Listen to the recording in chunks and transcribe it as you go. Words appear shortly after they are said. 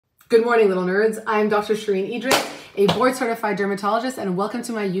Good morning, little nerds. I'm Dr. Shereene Idriss, a board-certified dermatologist, and welcome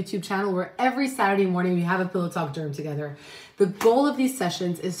to my YouTube channel where every Saturday morning we have a Pillow Talk Derm together. The goal of these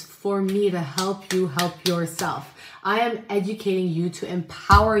sessions is for me to help you help yourself. I am educating you to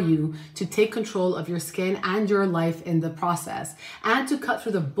empower you to take control of your skin and your life in the process, and to cut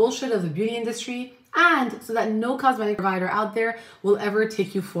through the bullshit of the beauty industry, and so that no cosmetic provider out there will ever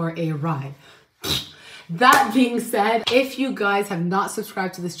take you for a ride. That being said, if you guys have not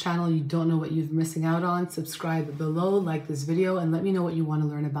subscribed to this channel, you don't know what you're missing out on, subscribe below, like this video, and let me know what you want to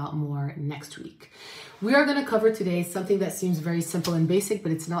learn about more next week. We are going to cover today something that seems very simple and basic,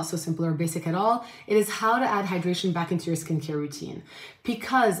 but it's not so simple or basic at all. It is how to add hydration back into your skincare routine.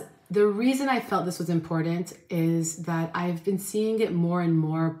 Because the reason I felt this was important is that I've been seeing it more and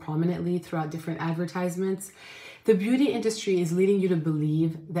more prominently throughout different advertisements. The beauty industry is leading you to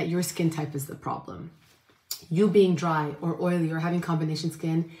believe that your skin type is the problem. You being dry or oily or having combination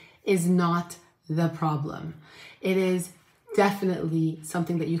skin is not the problem. It is definitely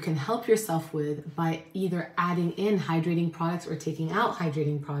something that you can help yourself with by either adding in hydrating products or taking out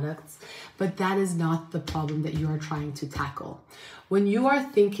hydrating products, but that is not the problem that you are trying to tackle. When you are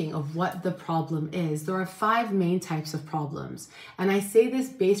thinking of what the problem is, there are 5 main types of problems. And I say this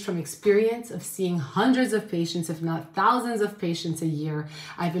based from experience of seeing hundreds of patients, if not thousands of patients a year.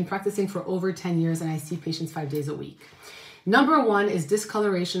 I've been practicing for over 10 years and I see patients 5 days a week. Number 1 is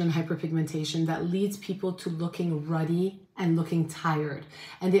discoloration and hyperpigmentation that leads people to looking ruddy and looking tired.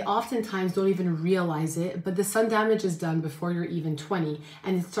 And they oftentimes don't even realize it, but the sun damage is done before you're even 20,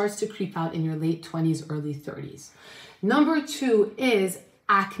 and it starts to creep out in your late 20s, early 30s. Number 2 is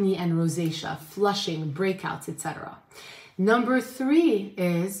acne and rosacea, flushing, breakouts, etc. Number 3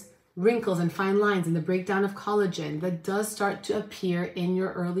 is wrinkles and fine lines and the breakdown of collagen that does start to appear in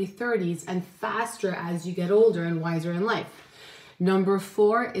your early 30s and faster as you get older and wiser in life. Number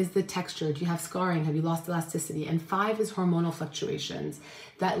 4 is the texture. Do you have scarring? Have you lost elasticity? And 5 is hormonal fluctuations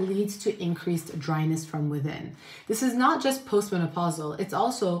that leads to increased dryness from within. This is not just postmenopausal, it's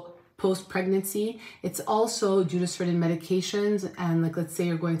also post-pregnancy. It's also due to certain medications, and like, let's say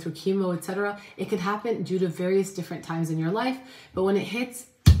you're going through chemo, etc. It can happen due to various different times in your life, but when it hits,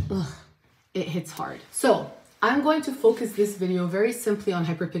 it hits hard. So I'm going to focus this video very simply on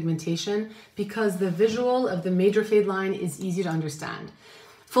hyperpigmentation because the visual of the Major Fade line is easy to understand.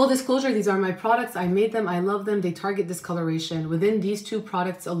 Full disclosure, these are my products. I made them, I love them. They target discoloration. Within these 2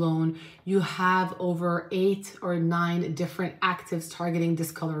 products alone, you have over 8 or 9 different actives targeting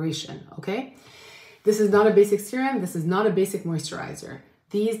discoloration, okay? This is not a basic serum. This is not a basic moisturizer.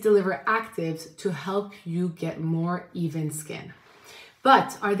 These deliver actives to help you get more even skin.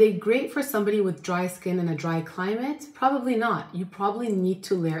 But are they great for somebody with dry skin in a dry climate? Probably not. You probably need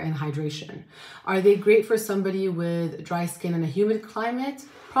to layer in hydration. Are they great for somebody with dry skin in a humid climate?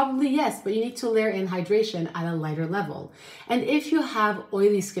 Probably yes, but you need to layer in hydration at a lighter level. And if you have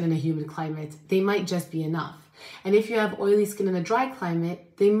oily skin in a humid climate, they might just be enough. And if you have oily skin in a dry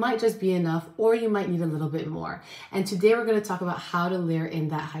climate, they might just be enough, or you might need a little bit more. And today we're going to talk about how to layer in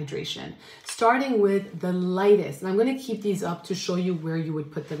that hydration, starting with the lightest. And I'm going to keep these up to show you where you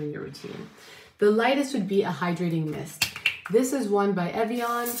would put them in your routine. The lightest would be a hydrating mist. This is one by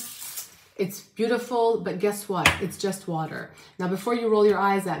Evian. It's beautiful, but guess what? It's just water. Now, before you roll your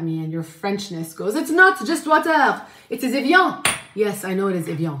eyes at me and your Frenchness goes, it's not just water, it is Evian. Yes, I know it is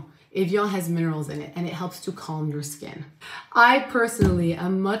Evian. Evian has minerals in it and it helps to calm your skin. I personally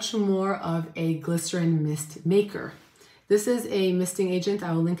am much more of a glycerin mist maker. This is a misting agent.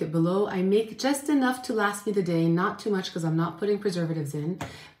 I will link it below. I make just enough to last me the day, not too much because I'm not putting preservatives in,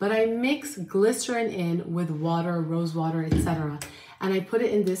 but I mix glycerin in with water, rose water, etc. And I put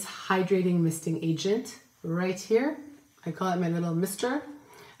it in this hydrating misting agent right here. I call it my little mister.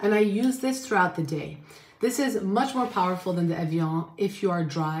 And I use this throughout the day. This is much more powerful than the Evian if you are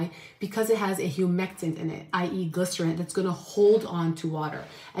dry because it has a humectant in it, i.e. glycerin, that's going to hold on to water.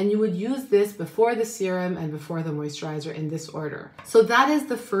 And you would use this before the serum and before the moisturizer in this order. So that is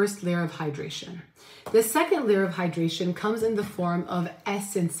the first layer of hydration. The second layer of hydration comes in the form of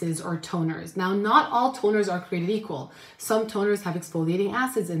essences or toners. Now, not all toners are created equal. Some toners have exfoliating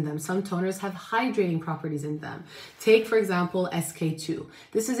acids in them. Some toners have hydrating properties in them. Take, for example, SK2.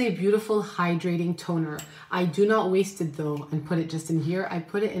 This is a beautiful hydrating toner. I do not waste it though and put it just in here. I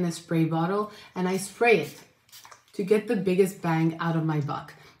put it in a spray bottle and I spray it to get the biggest bang out of my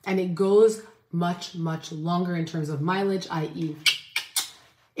buck. And it goes much, much longer in terms of mileage, i.e.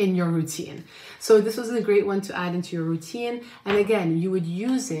 in your routine. So this was a great one to add into your routine. And again, you would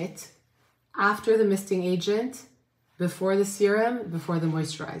use it after the misting agent, before the serum, before the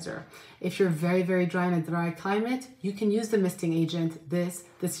moisturizer. If you're very, very dry in a dry climate, you can use the misting agent, this,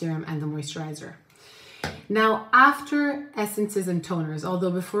 the serum, and the moisturizer. Now, after essences and toners, although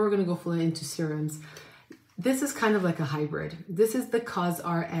before we're going to go fully into serums, this is kind of like a hybrid. This is the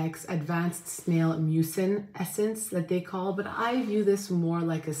CosRx Advanced Snail Mucin Essence that they call, but I view this more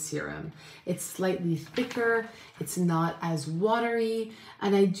like a serum. It's slightly thicker, it's not as watery,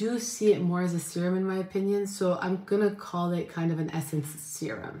 and I do see it more as a serum in my opinion, so I'm gonna call it kind of an essence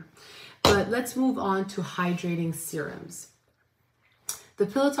serum. But let's move on to hydrating serums. The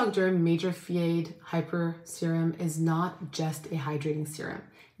Pillow Talk Derm Major Fiade Hyper Serum is not just a hydrating serum.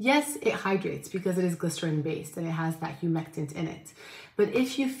 Yes, it hydrates because it is glycerin based and it has that humectant in it. But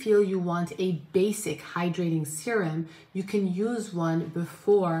if you feel you want a basic hydrating serum, you can use one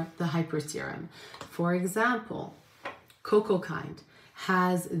before the hyper serum. For example, Cocoa Kind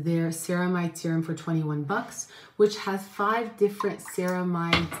has their ceramide serum for $21, which has 5 different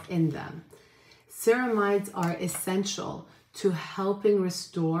ceramides in them. Ceramides are essential to helping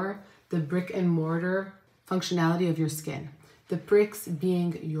restore the brick and mortar functionality of your skin. The bricks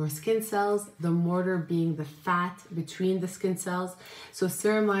being your skin cells, the mortar being the fat between the skin cells. So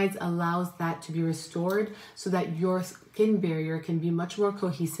ceramides allows that to be restored so that your skin barrier can be much more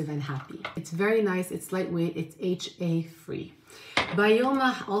cohesive and happy. It's very nice, it's lightweight, it's HA free.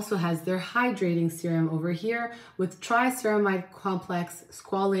 Bioma also has their hydrating serum over here with triceramide complex,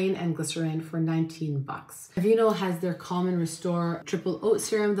 squalane, and glycerin for $19. Aveeno has their Common Restore Triple Oat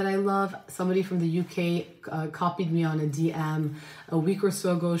Serum that I love. Somebody from the UK copied me on a DM a week or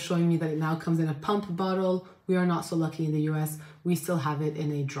so ago showing me that it now comes in a pump bottle. We are not so lucky in the US. We still have it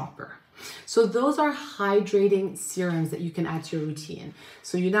in a dropper. So those are hydrating serums that you can add to your routine.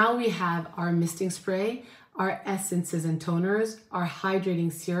 So now we have our misting spray, our essences and toners, our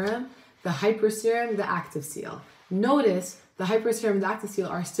hydrating serum, the hyper serum, the active seal. Notice the hyper serum and the active seal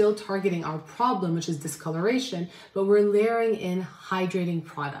are still targeting our problem, which is discoloration, but we're layering in hydrating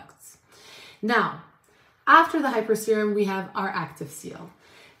products. Now, after the hyper serum, we have our active seal.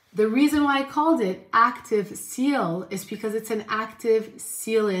 The reason why I called it active seal is because it's an active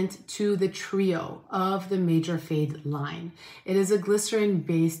sealant to the trio of the Major Fade line. It is a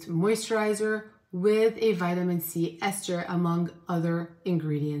glycerin-based moisturizer with a vitamin C ester among other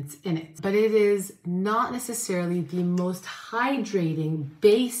ingredients in it. But it is not necessarily the most hydrating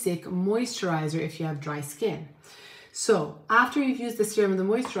basic moisturizer if you have dry skin. So after you've used the serum and the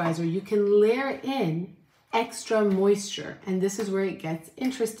moisturizer, you can layer in extra moisture. And this is where it gets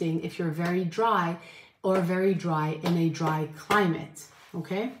interesting if you're very dry or very dry in a dry climate,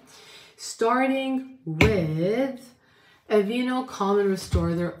 okay? Starting with Aveeno Common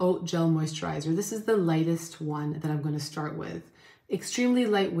Restore, their Oat Gel Moisturizer. This is the lightest one that I'm going to start with. Extremely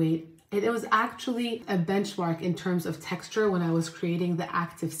lightweight. It was actually a benchmark in terms of texture when I was creating the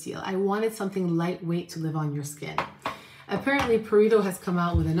active seal. I wanted something lightweight to live on your skin. Apparently, Purito has come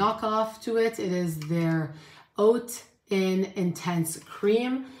out with a knockoff to it. It is their Oat in Intense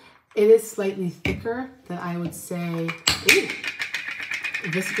Cream. It is slightly thicker than I would say. Ooh,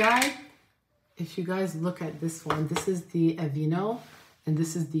 this guy. If you guys look at this one, this is the Aveeno and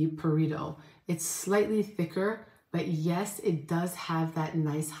this is the Purito. It's slightly thicker, but yes, it does have that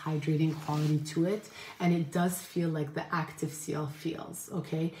nice hydrating quality to it. And it does feel like the active seal feels,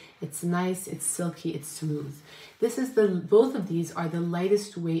 okay? It's nice, it's silky, it's smooth. Both of these are the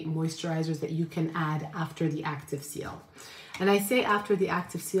lightest weight moisturizers that you can add after the active seal. And I say after the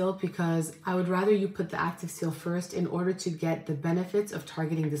active seal because I would rather you put the active seal first in order to get the benefits of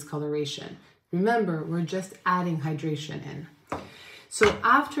targeting discoloration. Remember, we're just adding hydration in. So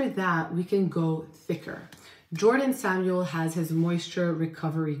after that, we can go thicker. Jordan Samuel has his Moisture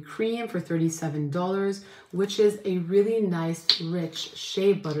Recovery Cream for $37, which is a really nice, rich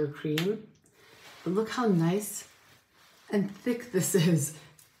shea butter cream. But look how nice and thick this is.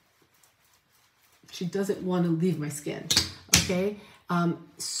 She doesn't want to leave my skin, okay?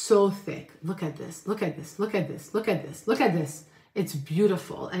 So thick. Look at this, look at this, look at this, look at this, look at this. It's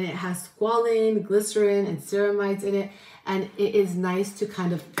beautiful, and it has squalane, glycerin, and ceramides in it, and it is nice to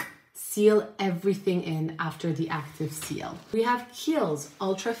kind of seal everything in after the active seal. We have Kiehl's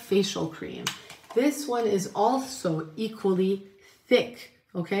Ultra Facial Cream. This one is also equally thick,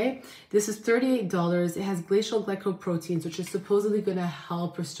 okay? This is $38. It has glacial glycoproteins, which is supposedly gonna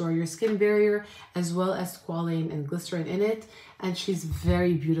help restore your skin barrier, as well as squalane and glycerin in it. And she's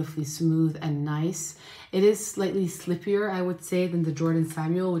very beautifully smooth and nice. It is slightly slippier, I would say, than the Jordan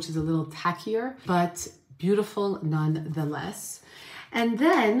Samuel, which is a little tackier, but beautiful nonetheless. And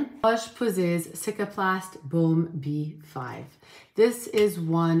then Roche-Posay's Cicaplast Baume B5. This is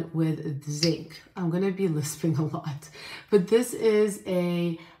one with zinc. I'm going to be lisping a lot, but this is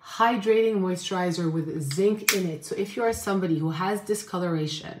a hydrating moisturizer with zinc in it. So if you are somebody who has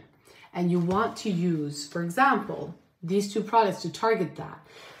discoloration and you want to use, for example, these two products to target that,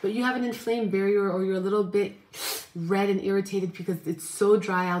 but you have an inflamed barrier or you're a little bit red and irritated because it's so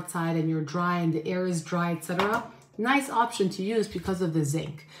dry outside and you're dry and the air is dry, etc. Nice option to use because of the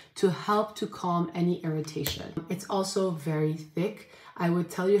zinc to help to calm any irritation. It's also very thick. I would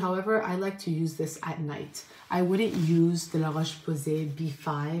tell you, however, I like to use this at night. I wouldn't use the La Roche-Posay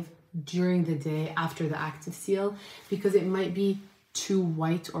B5 during the day after the active seal because it might be too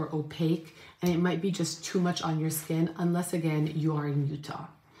white or opaque and it might be just too much on your skin unless, again, you are in Utah.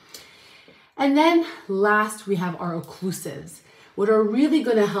 And then last, we have our occlusives, what are really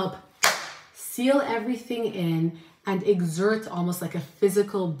going to help seal everything in and exert almost like a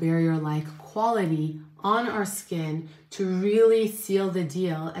physical barrier-like quality on our skin to really seal the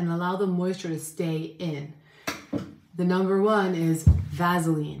deal and allow the moisture to stay in. The number one is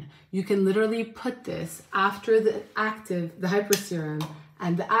Vaseline. You can literally put this after the hyper serum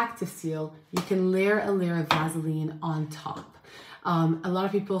and the active seal. You can layer a layer of Vaseline on top. A lot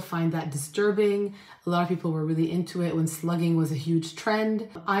of people find that disturbing. A lot of people were really into it when slugging was a huge trend.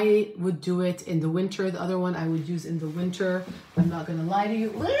 I would do it in the winter. The other one I would use in the winter, I'm not gonna lie to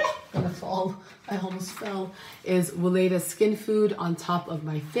you, I'm gonna fall, I almost fell, is Weleda Skin Food on top of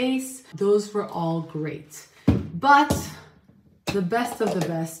my face. Those were all great. But the best of the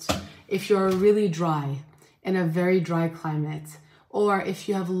best, if you're really dry, in a very dry climate, or if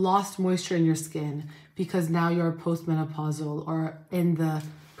you have lost moisture in your skin because now you're postmenopausal or in the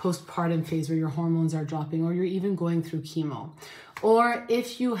postpartum phase where your hormones are dropping, or you're even going through chemo, or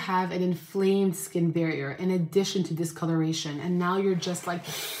if you have an inflamed skin barrier in addition to discoloration and now you're just like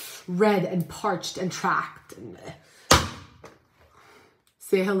red and parched and tracked,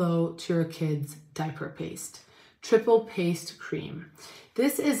 say hello to your kids' diaper paste. Triple paste cream.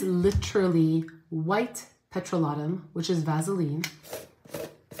 This is literally white petrolatum, which is Vaseline,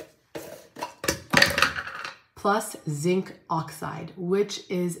 plus zinc oxide, which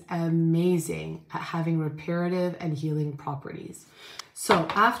is amazing at having reparative and healing properties. So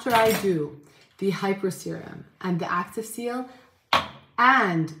after I do the hyper serum and the active seal,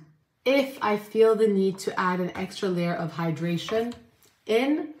 and if I feel the need to add an extra layer of hydration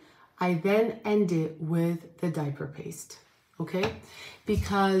in, I then end it with the diaper paste. Okay,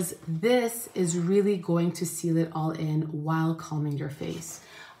 because this is really going to seal it all in while calming your face.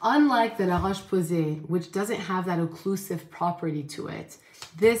 Unlike the La Roche-Posay, which doesn't have that occlusive property to it,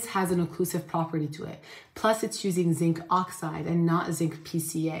 this has an occlusive property to it. Plus it's using zinc oxide and not zinc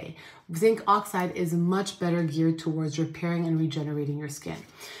PCA. Zinc oxide is much better geared towards repairing and regenerating your skin.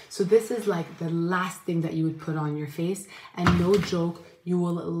 So this is like the last thing that you would put on your face, and no joke, you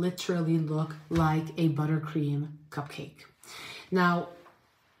will literally look like a buttercream cupcake. Now,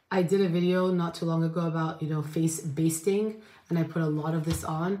 I did a video not too long ago about, face basting, and I put a lot of this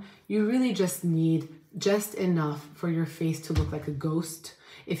on. You really just need just enough for your face to look like a ghost.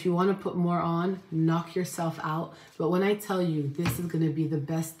 If you want to put more on, knock yourself out. But when I tell you this is going to be the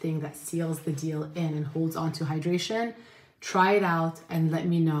best thing that seals the deal in and holds on to hydration, try it out and let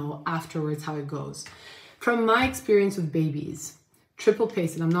me know afterwards how it goes. From my experience with babies, triple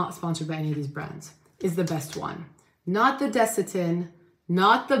paste, and I'm not sponsored by any of these brands, is the best one. Not the Desitin,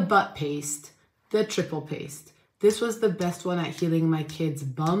 not the butt paste, the triple paste. This was the best one at healing my kids'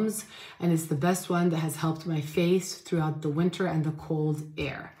 bums, and it's the best one that has helped my face throughout the winter and the cold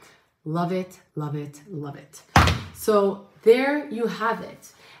air. Love it, love it, love it. So there you have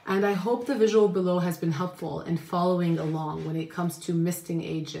it. And I hope the visual below has been helpful in following along when it comes to misting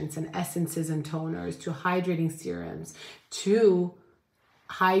agents and essences and toners, to hydrating serums, to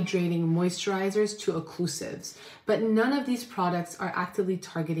hydrating moisturizers, to occlusives. But none of these products are actively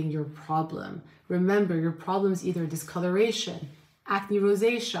targeting your problem. Remember, your problem is either discoloration, acne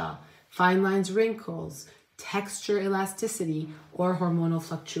rosacea, fine lines, wrinkles, texture elasticity, or hormonal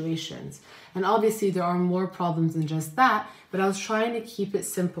fluctuations. And obviously there are more problems than just that, but I was trying to keep it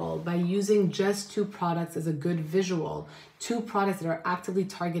simple by using just 2 products as a good visual, 2 products that are actively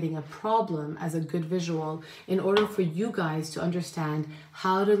targeting a problem as a good visual, in order for you guys to understand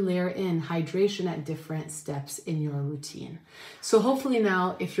how to layer in hydration at different steps in your routine. So hopefully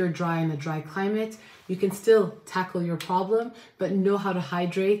now, if you're dry in a dry climate, you can still tackle your problem, but know how to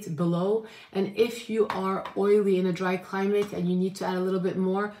hydrate below. And if you are oily in a dry climate and you need to add a little bit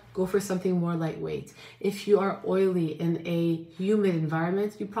more, go for something more lightweight. If you are oily in a humid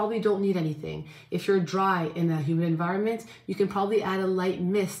environment, you probably don't need anything. If you're dry in a humid environment, you can probably add a light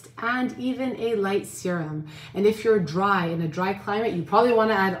mist and even a light serum. And if you're dry in a dry climate, you probably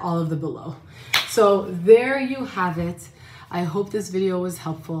want to add all of the below. So there you have it. I hope this video was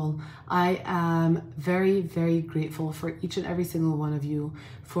helpful. I am very, very grateful for each and every single one of you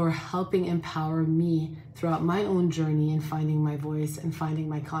for helping empower me throughout my own journey in finding my voice and finding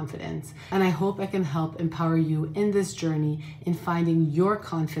my confidence. And I hope I can help empower you in this journey in finding your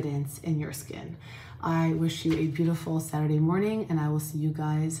confidence in your skin. I wish you a beautiful Saturday morning, and I will see you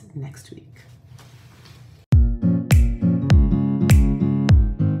guys next week.